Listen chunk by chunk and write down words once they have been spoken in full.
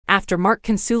After Mark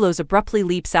Consuelos abruptly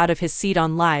leaps out of his seat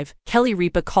on Live, Kelly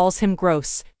Ripa calls him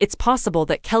gross. It's possible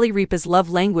that Kelly Ripa's love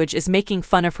language is making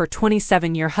fun of her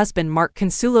 27-year husband Mark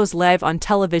Consuelos live on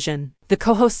television. The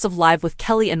co-hosts of Live with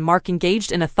Kelly and Mark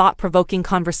engaged in a thought-provoking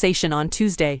conversation on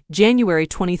Tuesday, January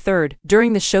 23.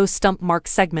 During the show's Stump Mark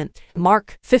segment,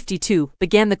 Mark, 52,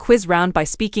 began the quiz round by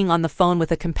speaking on the phone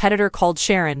with a competitor called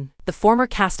Sharon. The former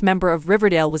cast member of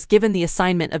Riverdale was given the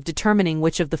assignment of determining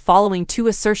which of the following two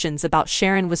assertions about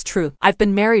Sharon was true. I've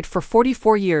been married for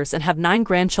 44 years and have 9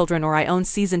 grandchildren, or I own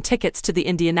season tickets to the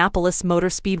Indianapolis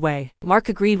Motor Speedway. Mark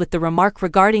agreed with the remark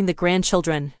regarding the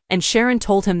grandchildren, and Sharon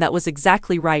told him that was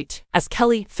exactly right. As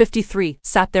Kelly, 53,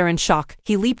 sat there in shock,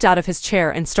 he leaped out of his chair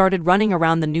and started running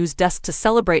around the news desk to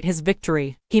celebrate his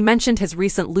victory. He mentioned his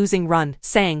recent losing run,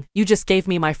 saying, "You just gave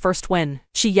me my first win."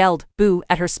 She yelled, "Boo,"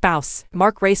 at her spouse.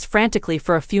 Mark raced frantically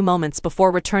for a few moments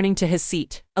before returning to his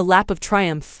seat. A lap of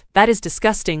triumph. "That is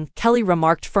disgusting," Kelly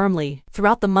remarked firmly.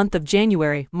 Throughout the month of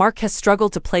January, Mark has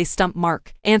struggled to play Stump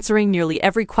Mark, answering nearly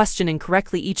every question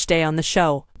incorrectly each day on the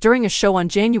show. During a show on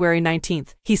January 19,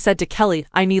 he said to Kelly,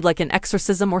 "I need like an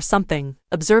exorcism or something."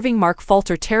 Observing Mark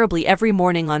falter terribly every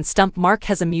morning on Stump Mark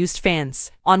has amused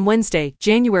fans. On Wednesday,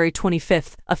 January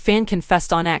 25, a fan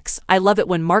confessed on X, "I love it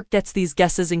when Mark gets these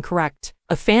guesses incorrect."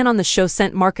 A fan on the show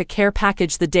sent Mark a care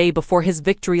package the day before his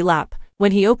victory lap.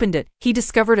 When he opened it, he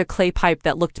discovered a clay pipe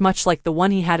that looked much like the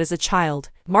one he had as a child.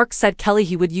 Mark said Kelly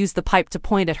he would use the pipe to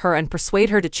point at her and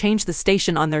persuade her to change the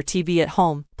station on their TV at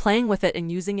home, playing with it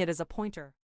and using it as a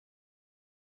pointer.